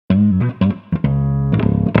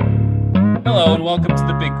Hello, and welcome to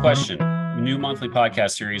The Big Question, a new monthly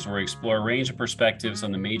podcast series where we explore a range of perspectives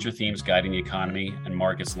on the major themes guiding the economy and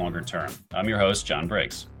markets longer term. I'm your host, John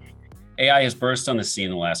Briggs. AI has burst on the scene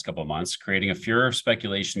in the last couple of months, creating a furor of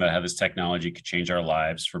speculation about how this technology could change our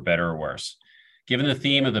lives for better or worse. Given the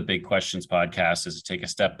theme of the Big Questions podcast is to take a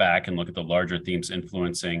step back and look at the larger themes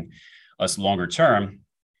influencing us longer term,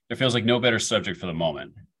 there feels like no better subject for the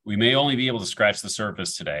moment. We may only be able to scratch the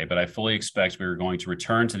surface today, but I fully expect we are going to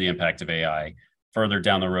return to the impact of AI further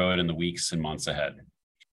down the road in the weeks and months ahead.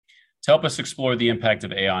 To help us explore the impact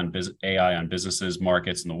of AI on businesses,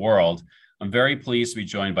 markets, and the world, I'm very pleased to be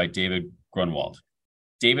joined by David Grunwald.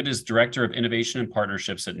 David is Director of Innovation and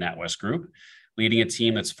Partnerships at NatWest Group, leading a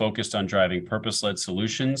team that's focused on driving purpose-led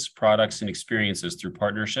solutions, products, and experiences through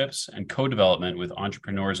partnerships and co-development with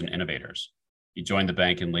entrepreneurs and innovators. He joined the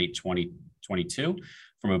bank in late 2022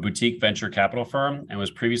 from a boutique venture capital firm and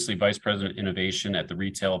was previously Vice President Innovation at the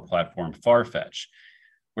retail platform Farfetch,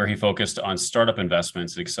 where he focused on startup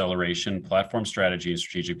investments and acceleration, platform strategy, and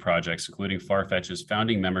strategic projects, including Farfetch's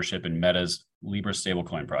founding membership in Meta's Libra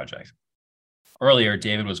stablecoin project. Earlier,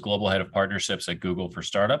 David was Global Head of Partnerships at Google for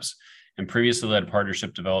Startups and previously led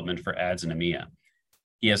partnership development for ads in EMEA.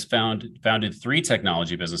 He has founded 3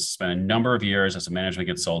 technology businesses, spent a number of years as a management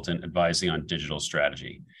consultant advising on digital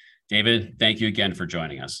strategy. David, thank you again for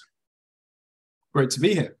joining us. Great to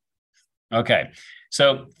be here. Okay.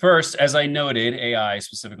 So first, as I noted, AI,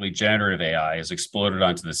 specifically generative AI, has exploded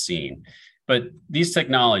onto the scene. But these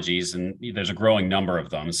technologies, and there's a growing number of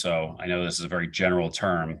them, so I know this is a very general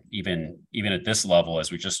term, even at this level, as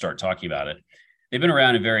we just start talking about it, they've been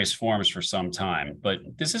around in various forms for some time, but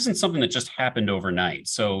this isn't something that just happened overnight.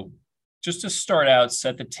 So just to start out,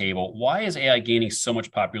 set the table, why is AI gaining so much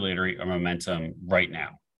popularity or momentum right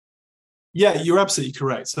now? Yeah, you're absolutely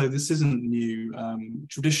correct. So this isn't new.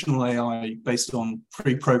 Traditional AI based on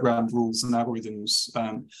pre-programmed rules and algorithms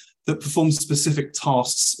that perform specific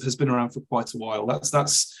tasks has been around for quite a while.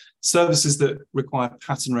 That's services that require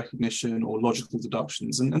pattern recognition or logical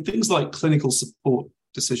deductions and things like clinical support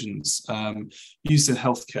decisions used in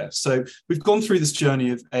healthcare. So we've gone through this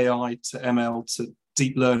journey of AI to ML to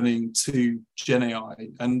deep learning to Gen AI.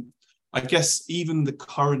 And I guess even the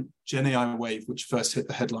current Gen AI wave, which first hit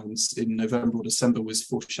the headlines in November or December, was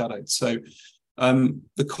foreshadowed. So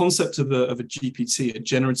the concept of a GPT, a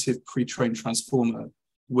generative pre-trained transformer,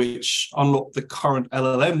 which unlocked the current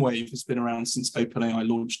LLM wave, has been around since OpenAI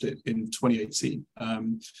launched it in 2018.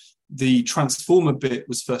 The transformer bit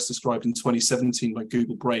was first described in 2017 by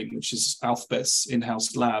Google Brain, which is Alphabet's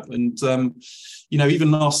in-house lab. And,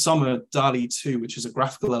 even last summer, DALL-E 2, which is a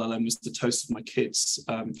graphical LLM, was the toast of my kids.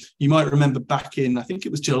 You might remember back in, I think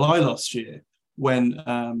it was July last year, when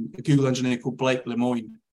a Google engineer called Blake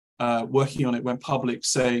Lemoine, working on it, went public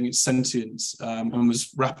saying it's sentient and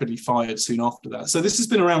was rapidly fired soon after that. So this has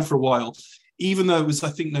been around for a while, even though it was, I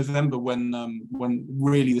think, November when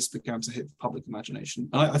really this began to hit the public imagination.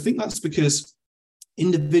 And I think that's because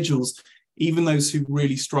individuals, even those who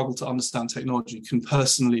really struggle to understand technology, can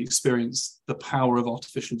personally experience the power of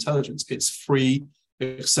artificial intelligence. It's free,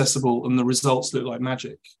 accessible, and the results look like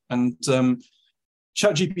magic. And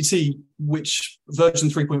ChatGPT, which version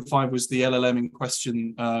 3.5 was the LLM in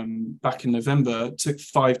question back in November, took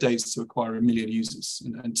 5 days to acquire 1 million users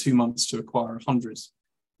and 2 months to acquire 100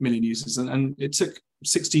 million users. And it took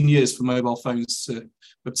 16 years for mobile phones to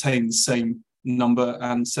obtain the same number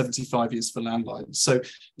and 75 years for landlines. So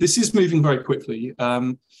this is moving very quickly.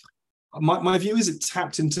 My view is it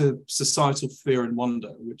tapped into societal fear and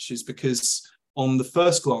wonder, which is because on the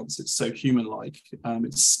first glance, it's so human-like.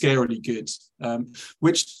 It's scarily good,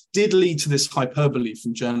 which did lead to this hyperbole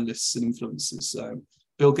from journalists and influencers.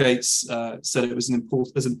 Bill Gates said it was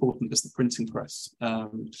as important as the printing press.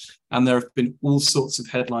 And there have been all sorts of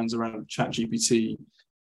headlines around ChatGPT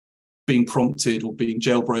being prompted or being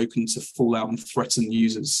jailbroken to fall out and threaten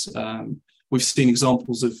users. We've seen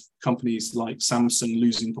examples of companies like Samsung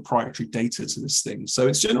losing proprietary data to this thing. So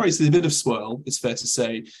it's generated a bit of swirl, it's fair to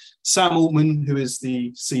say. Sam Altman, who is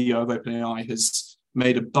the CEO of OpenAI, has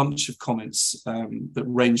made a bunch of comments that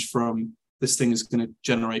range from this thing is going to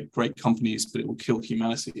generate great companies, but it will kill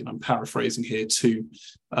humanity. And I'm paraphrasing here to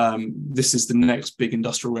this is the next big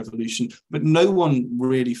industrial revolution. But no one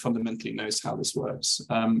really fundamentally knows how this works.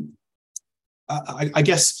 I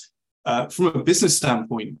guess from a business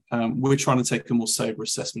standpoint, we're trying to take a more sober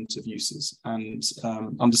assessment of uses and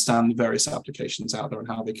understand the various applications out there and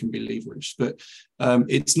how they can be leveraged. But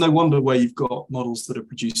it's no wonder where you've got models that are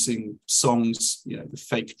producing songs, the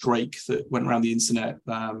fake Drake that went around the internet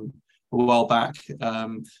a while back,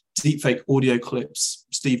 deepfake audio clips,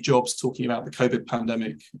 Steve Jobs talking about the COVID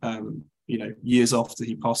pandemic, years after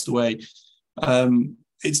he passed away.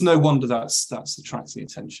 It's no wonder that's attracting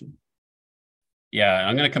attention. Yeah,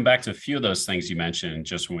 I'm going to come back to a few of those things you mentioned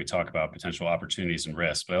just when we talk about potential opportunities and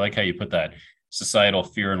risks. But I like how you put that societal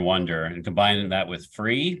fear and wonder and combining that with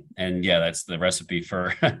free. And yeah, that's the recipe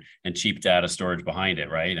for and cheap data storage behind it,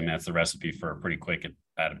 right? And that's the recipe for a pretty quick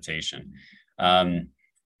adaptation.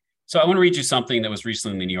 So I want to read you something that was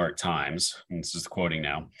recently in the New York Times. And this is quoting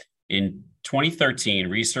now. In 2013,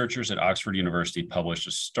 researchers at Oxford University published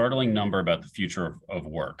a startling number about the future of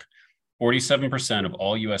work. 47% of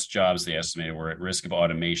all US jobs, they estimated, were at risk of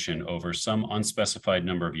automation over some unspecified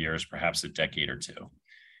number of years, perhaps a decade or two.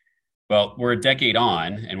 Well, we're a decade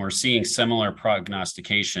on, and we're seeing similar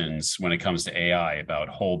prognostications when it comes to AI about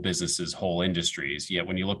whole businesses, whole industries. Yet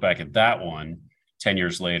when you look back at that one, 10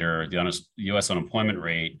 years later, the US unemployment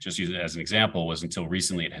rate, just use it as an example, was until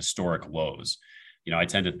recently at historic lows. I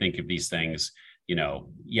tend to think of these things,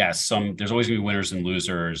 yes, there's always going to be winners and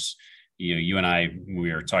losers. You and I,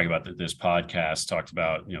 we were talking about this podcast, talked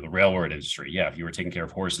about, the railroad industry. Yeah, if you were taking care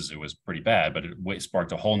of horses, it was pretty bad, but it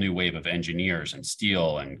sparked a whole new wave of engineers and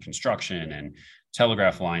steel and construction and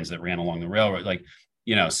telegraph lines that ran along the railroad.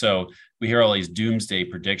 So we hear all these doomsday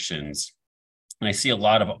predictions. And I see a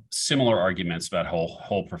lot of similar arguments about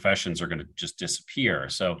whole professions are going to just disappear.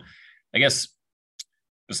 So I guess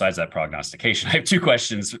besides that prognostication, I have two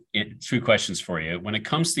questions for you. When it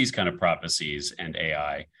comes to these kind of prophecies and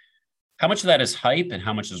AI, how much of that is hype and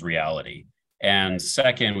how much is reality? And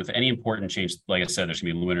second, with any important change, like I said, there's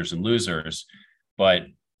going to be winners and losers, but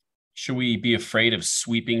should we be afraid of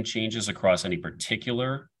sweeping changes across any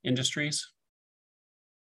particular industries?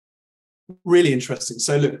 Really interesting.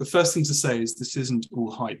 So look, the first thing to say is this isn't all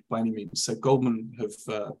hype by any means. So Goldman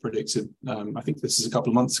have predicted, I think this is a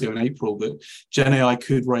couple of months ago in April, that Gen AI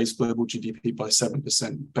could raise global GDP by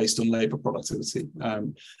 7% based on labor productivity,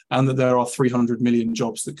 and that there are 300 million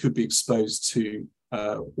jobs that could be exposed to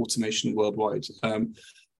automation worldwide.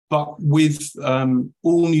 But with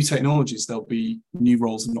all new technologies, there'll be new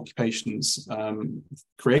roles and occupations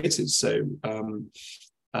created. So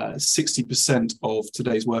 60% of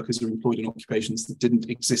today's workers are employed in occupations that didn't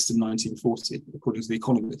exist in 1940, according to The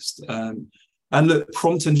Economist. And look,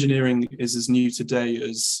 prompt engineering is as new today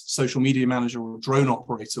as social media manager or drone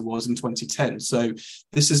operator was in 2010. So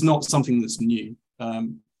this is not something that's new.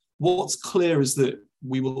 What's clear is that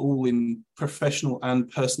we will all, in professional and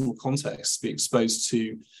personal contexts, be exposed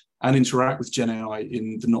to and interact with Gen AI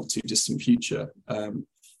in the not too distant future.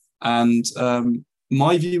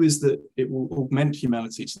 My view is that it will augment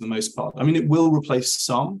humanity to the most part. I mean, it will replace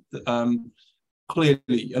some,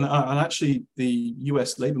 clearly. And actually, the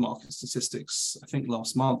US labor market statistics, I think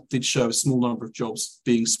last month, did show a small number of jobs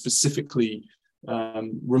being specifically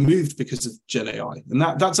removed because of Gen AI. And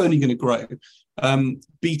that's only going to grow.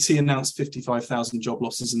 BT announced 55,000 job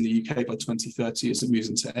losses in the UK by 2030 as it moves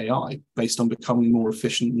into AI, based on becoming more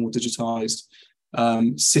efficient, more digitized.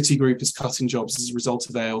 Citigroup is cutting jobs as a result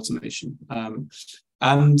of AI automation.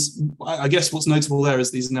 And I guess what's notable there is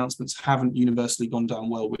these announcements haven't universally gone down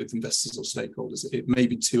well with investors or stakeholders. It may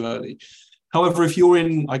be too early. However, if you're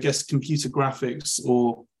in, I guess, computer graphics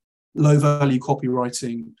or low-value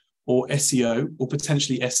copywriting or SEO or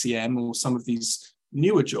potentially SEM or some of these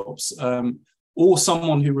newer jobs, or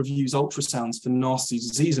someone who reviews ultrasounds for nasty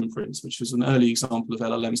disease imprints, which was an early example of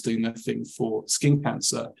LLMs doing their thing for skin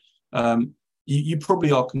cancer, you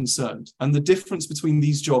probably are concerned. And the difference between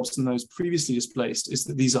these jobs and those previously displaced is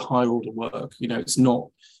that these are higher order work. It's not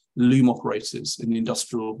loom operators in the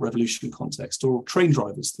industrial revolution context or train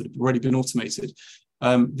drivers that have already been automated.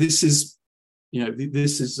 This is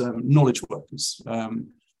knowledge workers.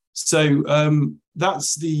 That's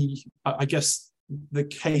I guess the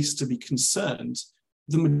case to be concerned.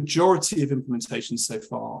 The majority of implementations so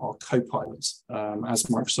far are co-pilots, as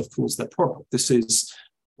Microsoft calls their product. This is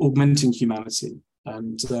augmenting humanity.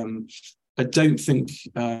 And I don't think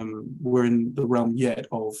we're in the realm yet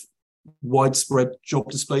of widespread job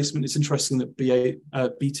displacement. It's interesting that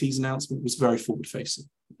BT's announcement was very forward-facing.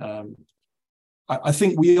 I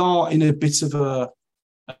think we are in a bit of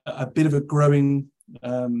a growing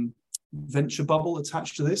venture bubble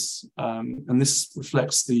attached to this, and this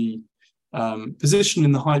reflects the position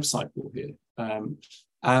in the hype cycle here.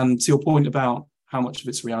 And to your point about how much of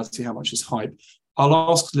it's reality, how much is hype,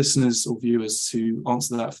 I'll ask listeners or viewers to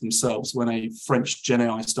answer that for themselves. When a French Gen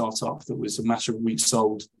AI startup that was a matter of weeks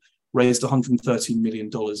old raised $113 million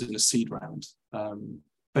in a seed round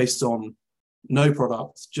based on no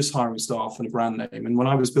product, just hiring staff and a brand name. And when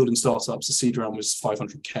I was building startups, the seed round was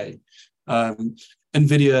 500K.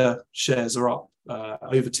 NVIDIA shares are up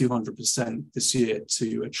over 200% this year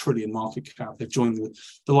to $1 trillion market cap. They've joined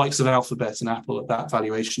the likes of Alphabet and Apple at that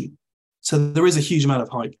valuation. So there is a huge amount of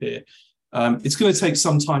hype here. It's going to take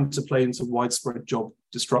some time to play into widespread job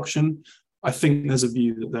destruction. I think there's a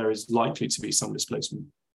view that there is likely to be some displacement.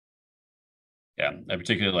 Yeah, I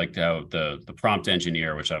particularly liked how the prompt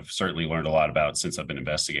engineer, which I've certainly learned a lot about since I've been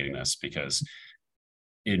investigating this, because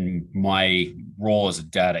in my role as a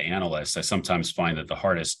data analyst, I sometimes find that the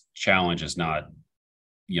hardest challenge is not,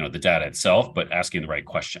 the data itself, but asking the right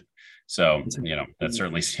question. So, that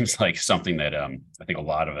certainly seems like something that I think a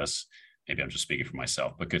lot of us, maybe I'm just speaking for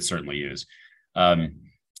myself, but could certainly use.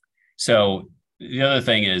 So the other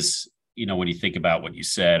thing is, when you think about what you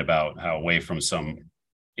said about how away from some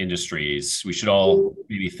industries, we should all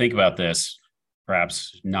maybe think about this,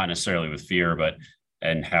 perhaps not necessarily with fear,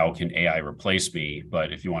 and how can AI replace me?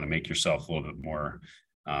 But if you want to make yourself a little bit more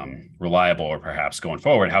reliable, or perhaps going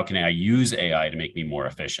forward, how can I use AI to make me more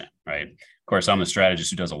efficient, right? Of course, I'm the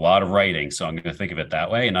strategist who does a lot of writing, so I'm going to think of it that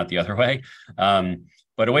way and not the other way.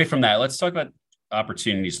 But away from that, let's talk about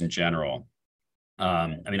opportunities in general.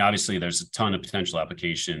 Obviously, there's a ton of potential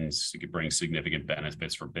applications. It could bring significant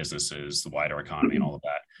benefits for businesses, the wider economy, and all of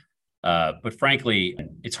that. But frankly,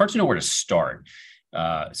 it's hard to know where to start.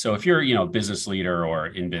 So if you're, a business leader or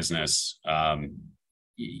in business,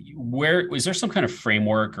 where is there some kind of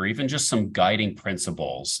framework or even just some guiding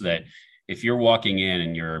principles that if you're walking in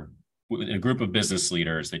and you're in a group of business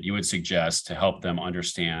leaders that you would suggest to help them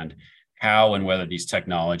understand how and whether these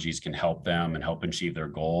technologies can help them and help achieve their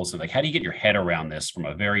goals? And how do you get your head around this from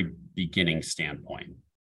a very beginning standpoint?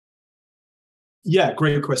 Yeah,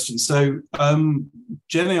 great question. So Gen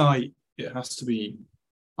AI, it has to be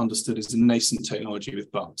understood as a nascent technology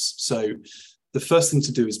with bugs. So the first thing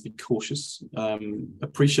to do is be cautious,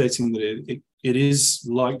 appreciating that it is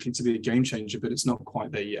likely to be a game changer, but it's not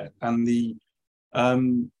quite there yet. And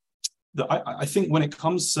I think when it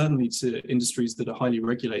comes certainly to industries that are highly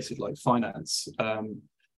regulated, like finance,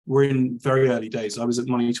 we're in very early days. I was at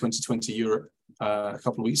Money 2020 Europe a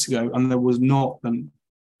couple of weeks ago, and there was not an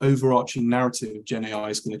overarching narrative of Gen AI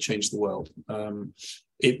is going to change the world.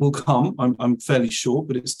 It will come, I'm fairly sure,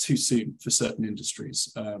 but it's too soon for certain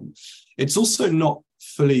industries. It's also not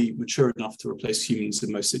fully mature enough to replace humans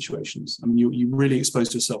in most situations. You really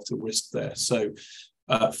exposed yourself to a risk there. So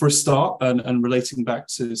for a start, and relating back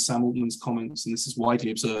to Sam Altman's comments, and this is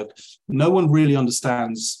widely observed, no one really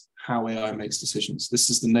understands how AI makes decisions.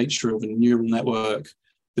 This is the nature of a neural network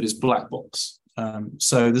that is black box.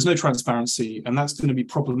 So there's no transparency, and that's going to be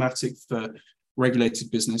problematic for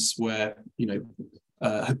regulated business where,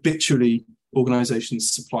 habitually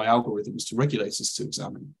organizations supply algorithms to regulators to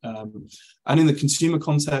examine. And in the consumer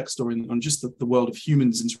context, or in just the world of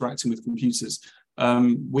humans interacting with computers,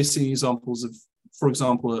 we're seeing examples of, for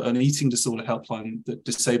example, an eating disorder helpline that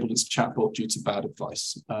disabled its chatbot due to bad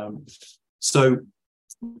advice. So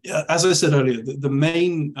as I said earlier, the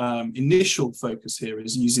main initial focus here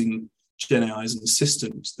is using Gen AI as an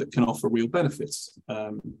assistant that can offer real benefits.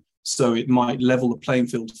 So it might level the playing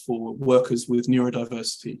field for workers with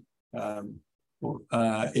neurodiversity. Or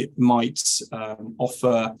it might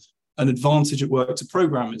offer an advantage at work to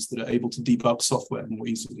programmers that are able to debug software more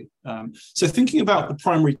easily. So thinking about the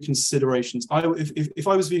primary considerations, if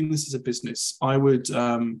I was viewing this as a business, I would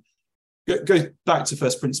go back to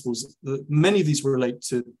first principles. Many of these relate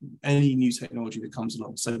to any new technology that comes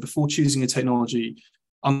along. So before choosing a technology,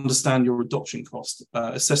 understand your adoption cost,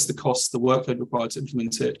 assess the costs, the workload required to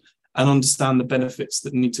implement it, and understand the benefits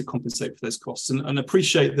that need to compensate for those costs, and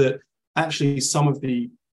appreciate that actually some of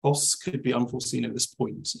the costs could be unforeseen at this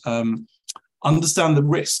point. Understand the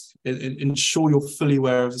risk, ensure you're fully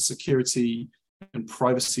aware of the security and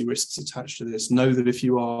privacy risks attached to this. Know that if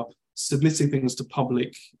you are submitting things to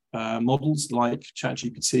public models like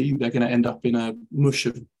ChatGPT, they're going to end up in a mush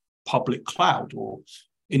of public cloud or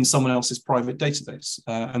in someone else's private database.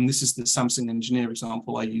 And this is the Samsung engineer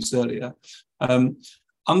example I used earlier.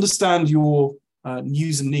 Understand your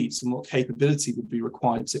user needs and what capability would be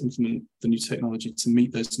required to implement the new technology to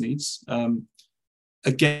meet those needs.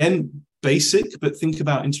 Again, basic, but think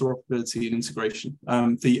about interoperability and integration.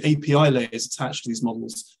 The API layers attached to these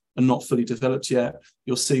models are not fully developed yet.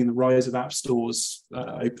 You're seeing the rise of app stores.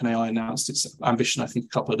 OpenAI announced its ambition, I think, a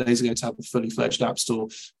couple of days ago to have a fully fledged app store,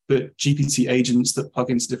 but GPT agents that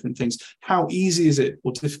plug into different things. How easy is it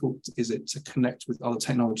or difficult is it to connect with other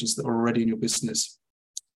technologies that are already in your business?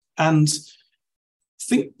 And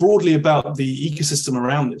think broadly about the ecosystem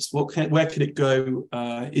around this. Where could it go?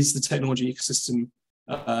 Is the technology ecosystem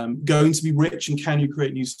going to be rich, and can you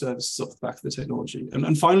create new services off the back of the technology?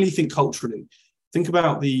 And finally, think culturally. Think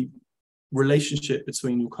about the relationship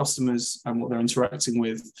between your customers and what they're interacting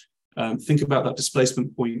with. Think about that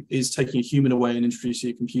displacement point. Is taking a human away and introducing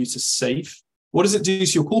a computer safe? What does it do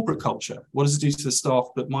to your corporate culture? What does it do to the staff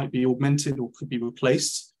that might be augmented or could be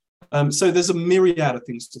replaced? So there's a myriad of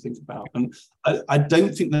things to think about. And I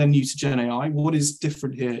don't think they're new to Gen AI. What is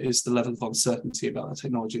different here is the level of uncertainty about the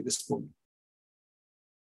technology at this point.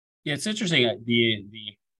 Yeah, it's interesting. The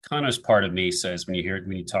economist part of me says when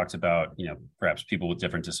you talked about, perhaps people with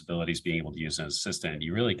different disabilities being able to use an assistant,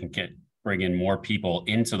 you really can bring in more people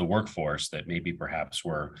into the workforce that maybe perhaps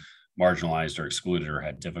were marginalized or excluded or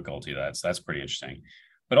had difficulty. That's pretty interesting.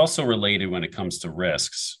 But also related when it comes to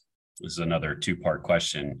risks, this is another two-part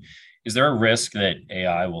question. Is there a risk that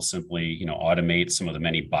AI will simply, automate some of the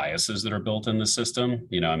many biases that are built in the system?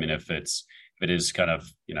 If it is kind of,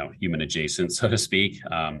 human adjacent, so to speak.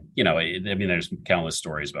 There's countless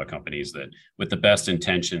stories about companies that with the best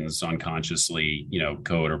intentions unconsciously,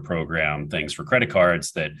 code or program things for credit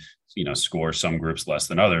cards that, score some groups less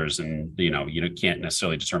than others. And, you can't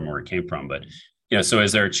necessarily determine where it came from. But, so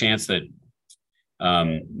is there a chance that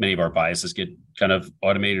many of our biases get kind of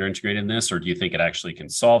automated or integrated in this, or do you think it actually can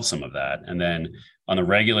solve some of that? And then on the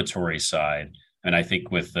regulatory side, and I think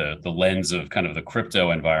with the lens of kind of the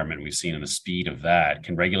crypto environment we've seen and the speed of that,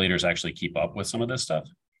 can regulators actually keep up with some of this stuff?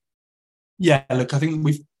 Yeah, look, I think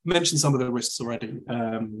we've mentioned some of the risks already.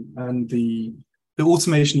 And the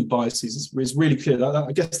automation of biases is really clear.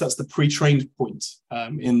 I guess that's the pre-trained point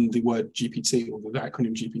in the word GPT or the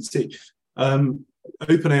acronym GPT.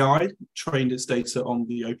 OpenAI trained its data on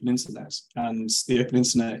the open internet, and the open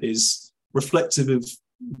internet is reflective of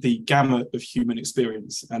the gamut of human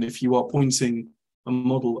experience. And if you are pointing a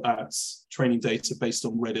model at training data based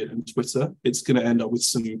on Reddit and Twitter, it's going to end up with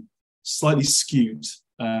some slightly skewed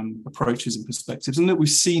approaches and perspectives. And that we've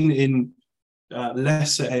seen in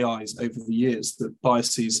lesser AIs over the years, that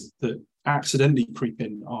biases that accidentally creep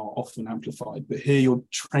in are often amplified. But here you're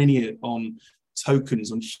training it on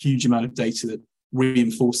tokens, on huge amount of data that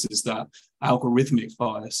reinforces that algorithmic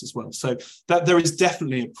bias as well. So that there is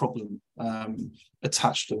definitely a problem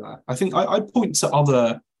attached to that. I think I'd point to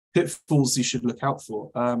other pitfalls you should look out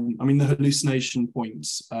for. The hallucination point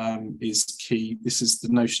is key. This is the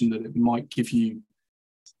notion that it might give you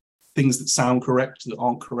things that sound correct that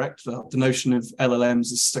aren't correct. The notion of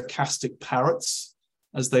LLMs as stochastic parrots,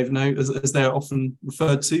 as they're often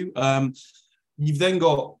referred to. You've then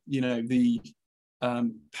got the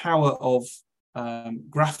power of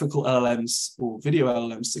graphical LLMs or video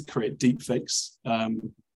LLMs to create deepfakes.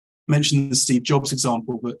 Mentioned the Steve Jobs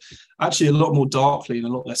example, but actually a lot more darkly and a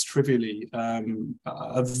lot less trivially,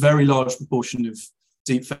 a very large proportion of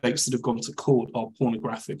deepfakes that have gone to court are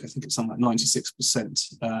pornographic. I think it's something like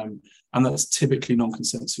 96%, and that's typically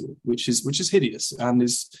non-consensual, which is hideous and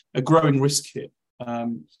is a growing risk here.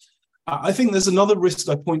 I think there's another risk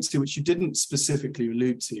I point to, which you didn't specifically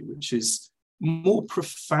allude to, which is more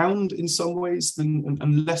profound in some ways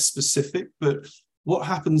and less specific. But what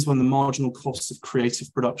happens when the marginal cost of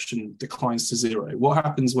creative production declines to zero? What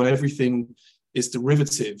happens when everything is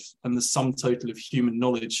derivative and the sum total of human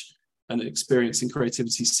knowledge and experience and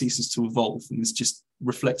creativity ceases to evolve and is just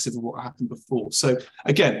reflexive of what happened before? So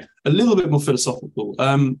again, a little bit more philosophical.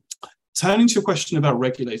 Turning to your question about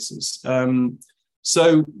regulators.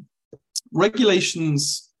 So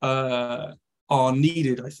regulations are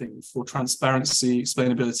needed, I think, for transparency,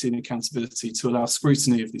 explainability, and accountability to allow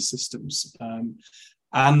scrutiny of these systems.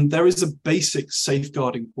 And there is a basic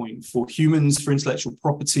safeguarding point for humans, for intellectual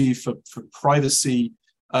property, for privacy,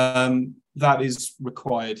 that is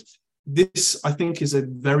required. This, I think, is a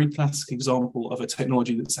very classic example of a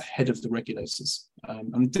technology that's ahead of the regulators.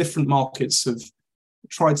 And different markets have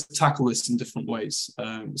tried to tackle this in different ways.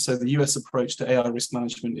 So the US approach to AI risk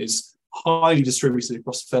management is highly distributed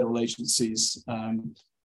across federal agencies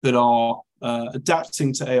that are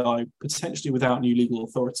adapting to AI potentially without new legal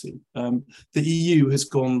authority. The EU has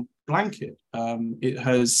gone blanket. It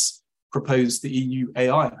has proposed the EU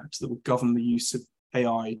AI Act that will govern the use of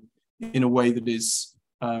AI in a way that is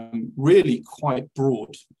really quite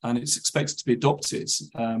broad, and it's expected to be adopted.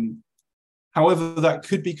 However, that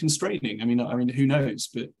could be constraining. I mean, who knows?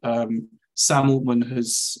 But Sam Altman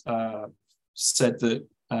has said that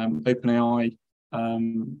OpenAI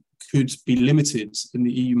could be limited in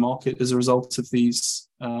the EU market as a result of these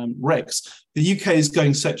regs. The UK is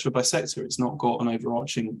going sector by sector. It's not got an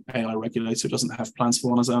overarching AI regulator. It doesn't have plans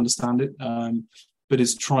for one, as I understand it, but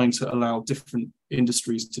is trying to allow different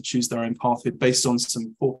industries to choose their own path based on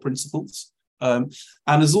some core principles. And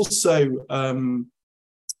has also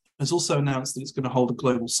announced that it's going to hold a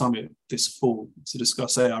global summit this fall to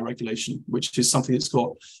discuss AI regulation, which is something that's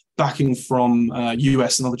got backing from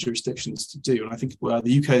US and other jurisdictions to do. And I think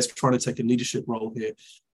the UK is trying to take a leadership role here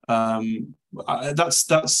That's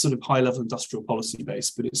sort of high level industrial policy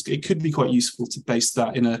based, but it could be quite useful to base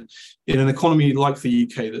that in an economy like the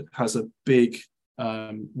UK that has a big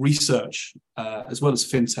research as well as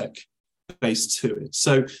fintech based to it.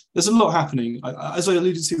 So there's a lot happening. As I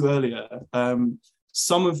alluded to earlier,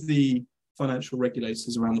 some of the financial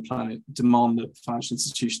regulators around the planet demand that financial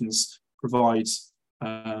institutions provide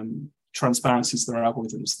transparency to their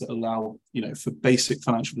algorithms that allow, for basic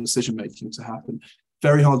financial decision making to happen.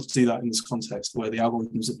 Very hard to do that in this context where the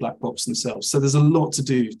algorithms are black box themselves. So there's a lot to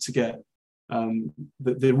do to get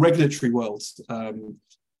the regulatory world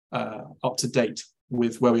up to date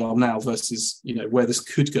with where we are now versus where this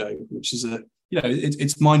could go, which is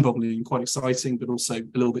it's mind-boggling and quite exciting, but also a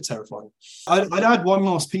little bit terrifying. I'd add one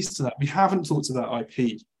last piece to that. We haven't talked about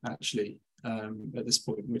IP actually at this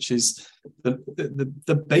point, which is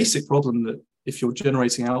the basic problem that if you're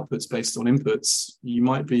generating outputs based on inputs, you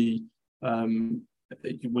might be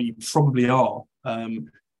you probably are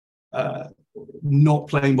not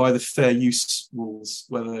playing by the fair use rules,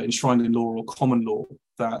 whether enshrined in law or common law,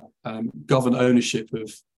 that govern ownership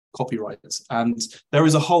of copyright. And there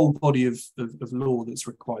is a whole body of law that's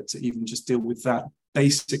required to even just deal with that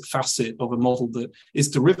basic facet of a model that is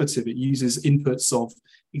derivative. It uses inputs of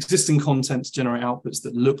existing content to generate outputs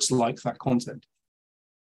that looks like that content.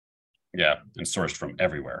 Yeah, and sourced from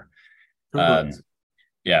everywhere. Correct.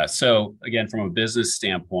 So again, from a business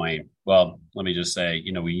standpoint, well, let me just say,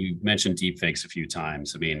 you mentioned deepfakes a few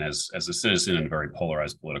times. I mean, as a citizen in a very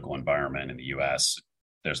polarized political environment in the US,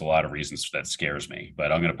 there's a lot of reasons that scares me,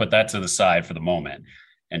 but I'm going to put that to the side for the moment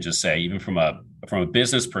and just say, even from a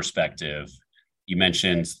business perspective, you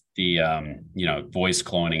mentioned the voice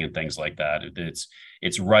cloning and things like that.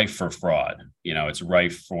 It's rife for fraud. It's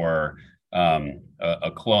rife for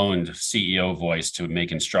a cloned CEO voice to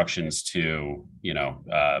make instructions to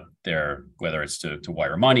their, whether it's to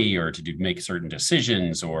wire money or to make certain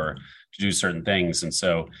decisions or to do certain things. And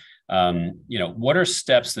so what are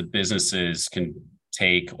steps that businesses can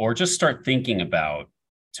take or just start thinking about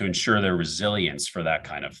to ensure their resilience for that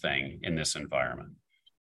kind of thing in this environment?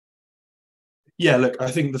 Yeah, look, I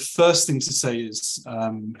think the first thing to say is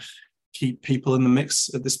keep people in the mix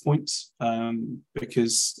at this point,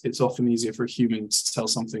 because it's often easier for a human to tell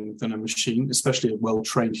something than a machine, especially a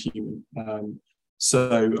well-trained human.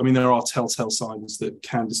 So, I mean, there are telltale signs that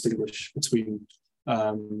can distinguish between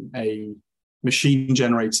a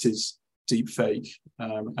machine-generated deepfake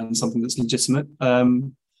and something that's legitimate.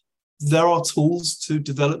 There are tools to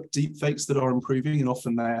develop deepfakes that are improving, and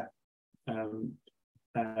often they're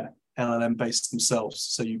LLM based themselves.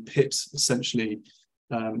 So you pit essentially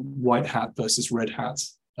white hat versus red hat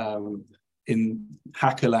in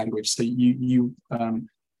hacker language. So you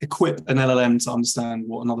equip an LLM to understand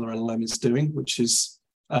what another LLM is doing, which is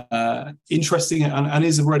interesting and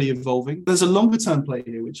is already evolving. There's a longer term play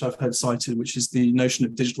here, which I've heard cited, which is the notion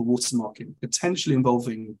of digital watermarking, potentially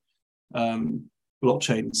involving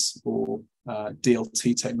blockchains or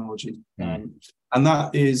DLT technology. And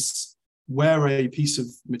that is where a piece of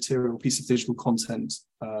material, piece of digital content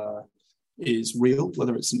is real,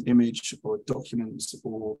 whether it's an image or a document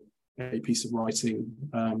or a piece of writing,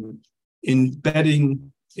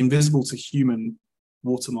 embedding invisible to human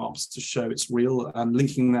watermarks to show it's real and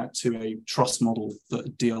linking that to a trust model that a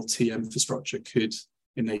DLT infrastructure could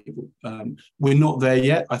enable. We're not there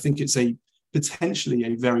yet. I think it's potentially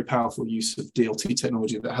a very powerful use of DLT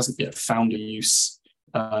technology that hasn't yet found a use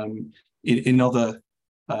in other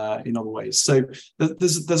ways. So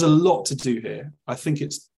there's a lot to do here. I think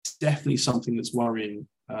it's definitely something that's worrying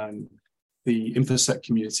the InfoSec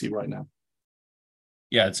community right now.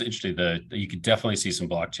 Yeah, it's interesting that you could definitely see some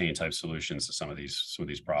blockchain type solutions to some of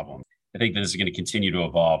these problems. I think this is going to continue to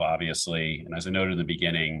evolve, obviously. And as I noted in the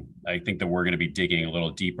beginning, I think that we're going to be digging a little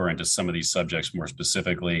deeper into some of these subjects more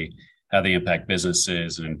specifically, how they impact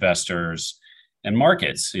businesses and investors and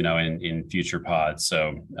markets, in future pods.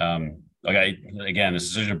 So again, this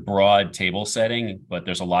is such a broad table setting, but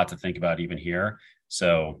there's a lot to think about even here.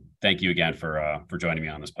 So thank you again for joining me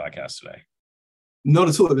on this podcast today. Not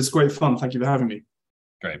at all. It was great fun. Thank you for having me.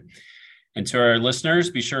 Great. And to our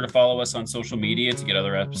listeners, be sure to follow us on social media to get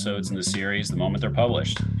other episodes in the series the moment they're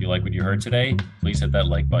published. If you like what you heard today, please hit that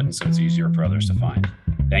like button so it's easier for others to find.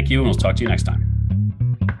 Thank you, and we'll talk to you next time.